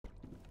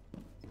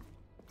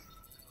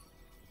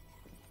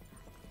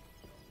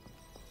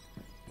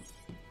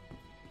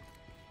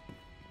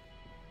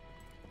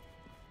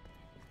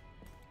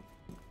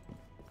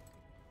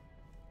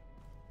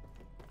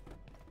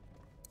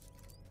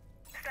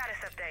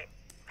Status update.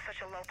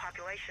 Such a low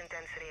population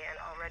density and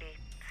already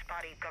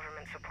spotty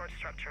government support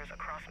structures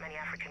across many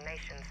African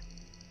nations.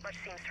 Much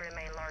seems to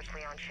remain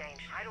largely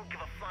unchanged. I don't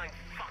give a flying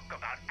fuck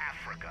about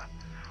Africa.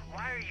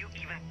 Why are you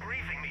even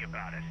briefing me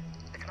about it?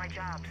 It's my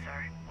job,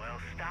 sir.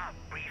 Well, stop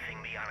briefing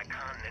me on a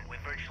continent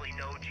with virtually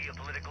no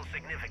geopolitical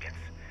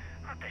significance.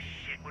 What the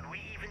shit would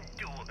we even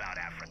do about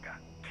Africa?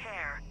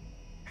 Care.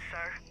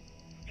 Sir,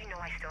 you know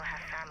I still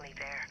have family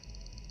there.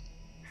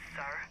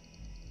 Sir?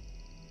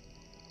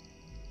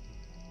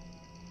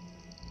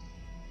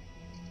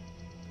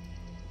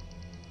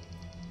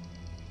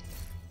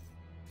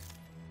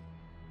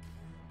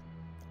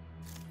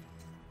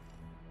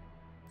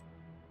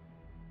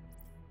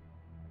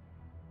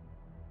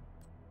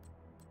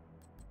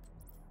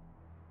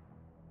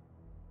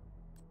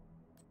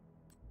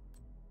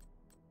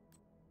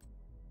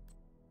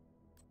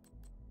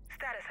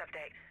 Status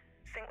update.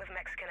 Sync with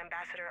Mexican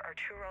Ambassador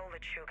Arturo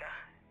Lechuga.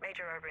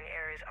 Major urban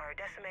areas are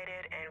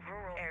decimated and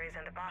rural areas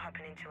in the Baja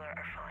Peninsula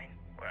are fine.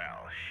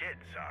 Well, shit,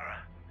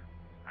 Zara.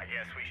 I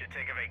guess we should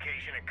take a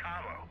vacation at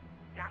Cabo.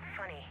 Not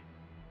funny,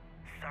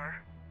 sir.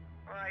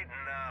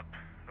 Lighten up.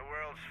 The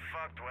world's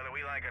fucked whether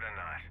we like it or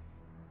not.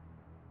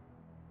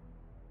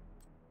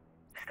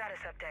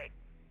 Status update.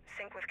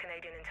 Sync with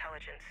Canadian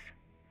intelligence.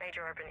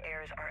 Major urban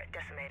areas are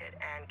decimated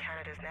and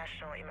Canada's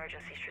National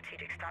Emergency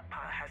Strategic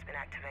Stockpile has been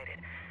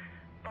activated.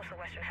 Most of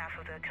the western half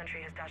of the country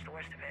has dodged the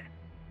worst of it.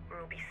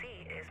 Rural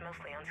BC is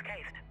mostly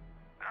unscathed.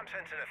 I'm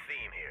sensing a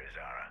theme here,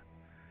 Zara.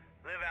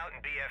 Live out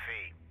in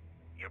BFE.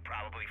 You're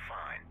probably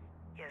fine.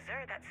 Yes,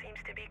 sir, that seems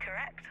to be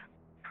correct.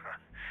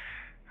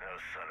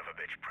 Those son of a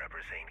bitch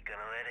preppers ain't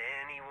gonna let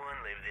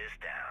anyone live this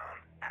down.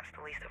 That's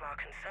the least of our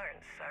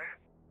concerns, sir.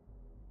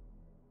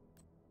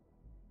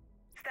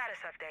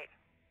 Status update.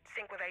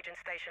 Sync with agent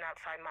station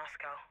outside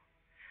Moscow.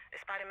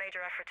 Despite a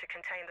major effort to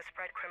contain the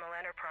spread, criminal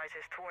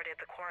enterprises thwarted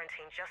the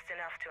quarantine just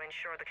enough to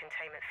ensure the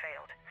containment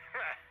failed.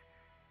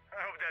 I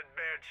hope that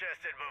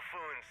bare-chested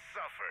buffoon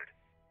suffered.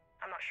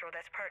 I'm not sure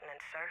that's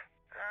pertinent, sir.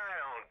 I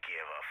don't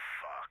give a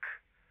fuck.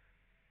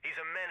 He's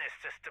a menace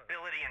to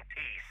stability and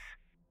peace.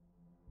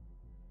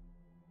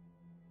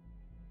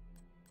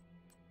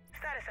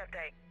 Status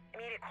update.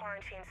 Immediate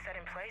quarantine set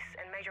in place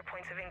and major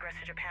points of ingress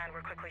to Japan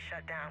were quickly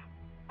shut down.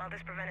 While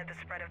this prevented the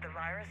spread of the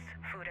virus,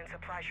 food and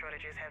supply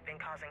shortages have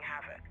been causing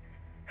havoc.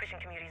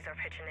 Fishing communities are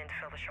pitching in to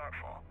fill the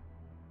shortfall.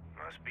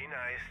 Must be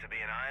nice to be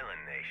an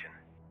island nation.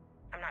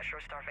 I'm not sure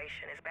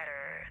starvation is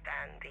better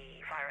than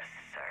the virus,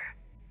 sir.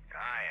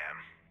 I am.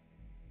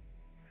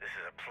 This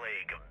is a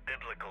plague of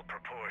biblical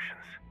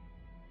proportions.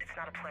 It's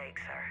not a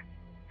plague, sir.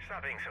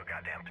 Stop being so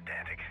goddamn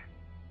pedantic.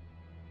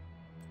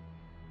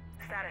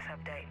 Status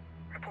update.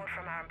 Report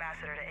from our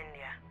ambassador to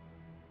India.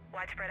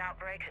 Widespread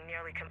outbreak and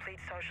nearly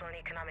complete social and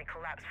economic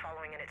collapse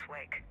following in its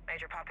wake.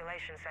 Major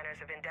population centers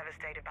have been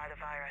devastated by the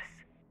virus.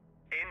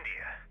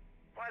 India?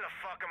 Why the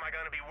fuck am I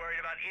gonna be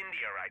worried about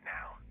India right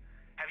now?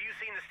 Have you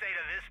seen the state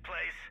of this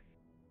place?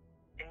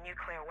 In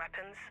nuclear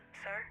weapons,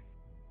 sir?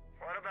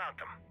 What about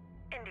them?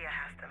 India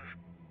has them.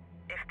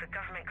 If the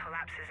government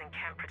collapses and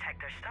can't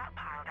protect their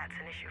stockpile, that's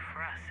an issue for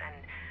us and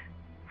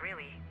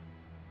really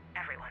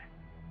everyone.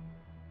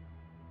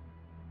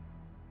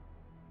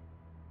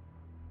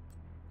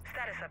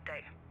 Status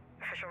update.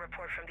 Official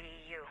report from the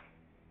EU.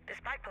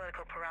 Despite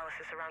political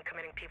paralysis around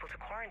committing people to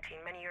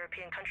quarantine, many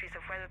European countries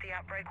have weathered the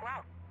outbreak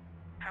well.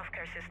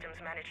 Healthcare systems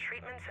manage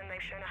treatments, and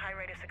they've shown a high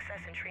rate of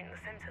success in treating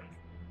the symptoms.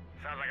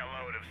 Sounds like a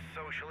load of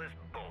socialist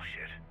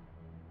bullshit.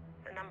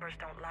 The numbers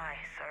don't lie,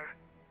 sir.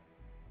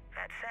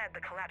 That said,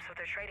 the collapse of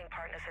their trading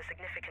partners has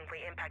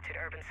significantly impacted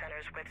urban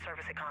centers with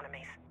service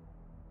economies.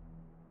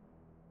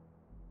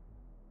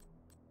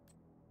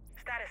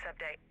 Status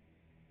update.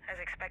 As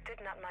expected,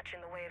 not much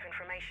in the way of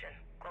information.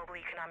 Global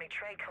economic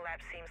trade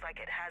collapse seems like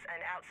it has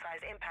an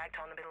outsized impact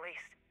on the Middle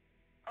East.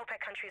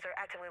 OPEC countries are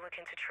actively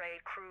looking to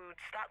trade crude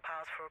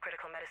stockpiles for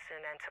critical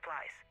medicine and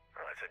supplies.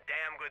 Well, it's a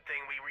damn good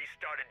thing we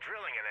restarted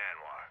drilling in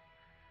Anwar.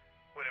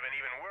 Would have been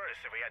even worse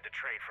if we had to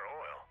trade for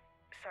oil.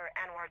 Sir,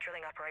 Anwar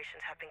drilling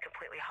operations have been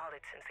completely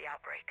halted since the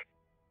outbreak.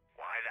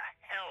 Why the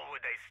hell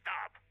would they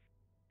stop?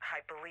 I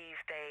believe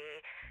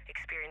they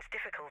experienced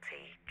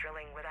difficulty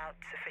drilling without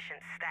sufficient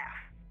staff.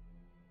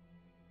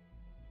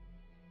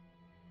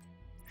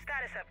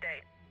 Status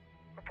update.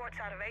 Reports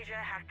out of Asia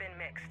have been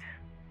mixed.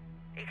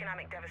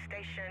 Economic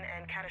devastation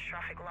and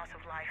catastrophic loss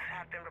of life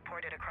have been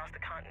reported across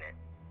the continent,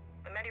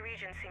 but many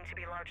regions seem to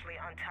be largely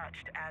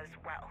untouched as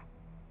well.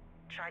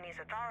 Chinese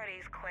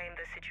authorities claim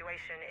the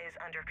situation is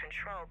under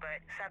control,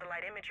 but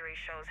satellite imagery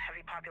shows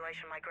heavy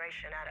population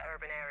migration out of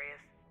urban areas.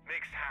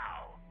 Mixed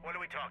how? What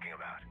are we talking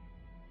about?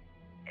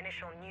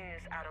 Initial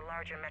news out of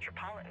larger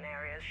metropolitan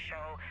areas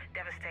show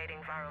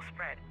devastating viral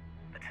spread,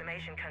 but some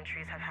Asian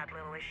countries have had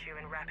little issue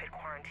in rapid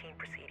quarantine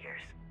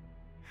procedures.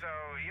 So,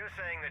 you're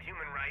saying that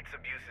human rights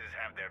abuses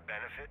have their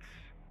benefits?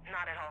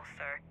 Not at all,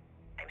 sir.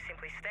 I'm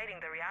simply stating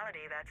the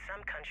reality that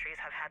some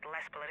countries have had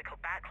less political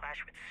backlash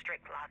with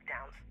strict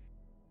lockdowns.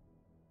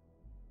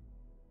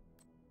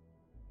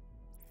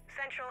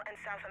 Central and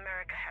South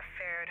America have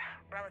fared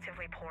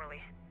relatively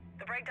poorly.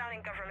 The breakdown in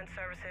government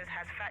services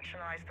has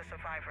factionalized the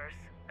survivors,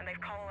 and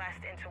they've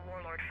coalesced into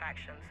warlord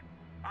factions,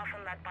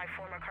 often led by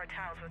former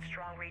cartels with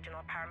strong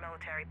regional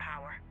paramilitary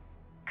power.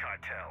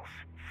 Cartels.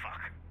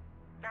 Fuck.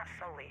 Not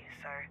solely,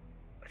 sir,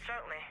 but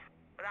certainly,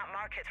 without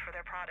markets for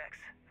their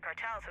products,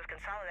 cartels have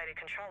consolidated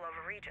control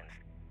over regions.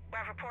 We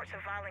have reports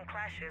of violent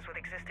clashes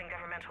with existing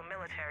governmental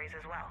militaries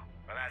as well.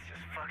 Well, that's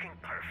just fucking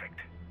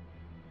perfect.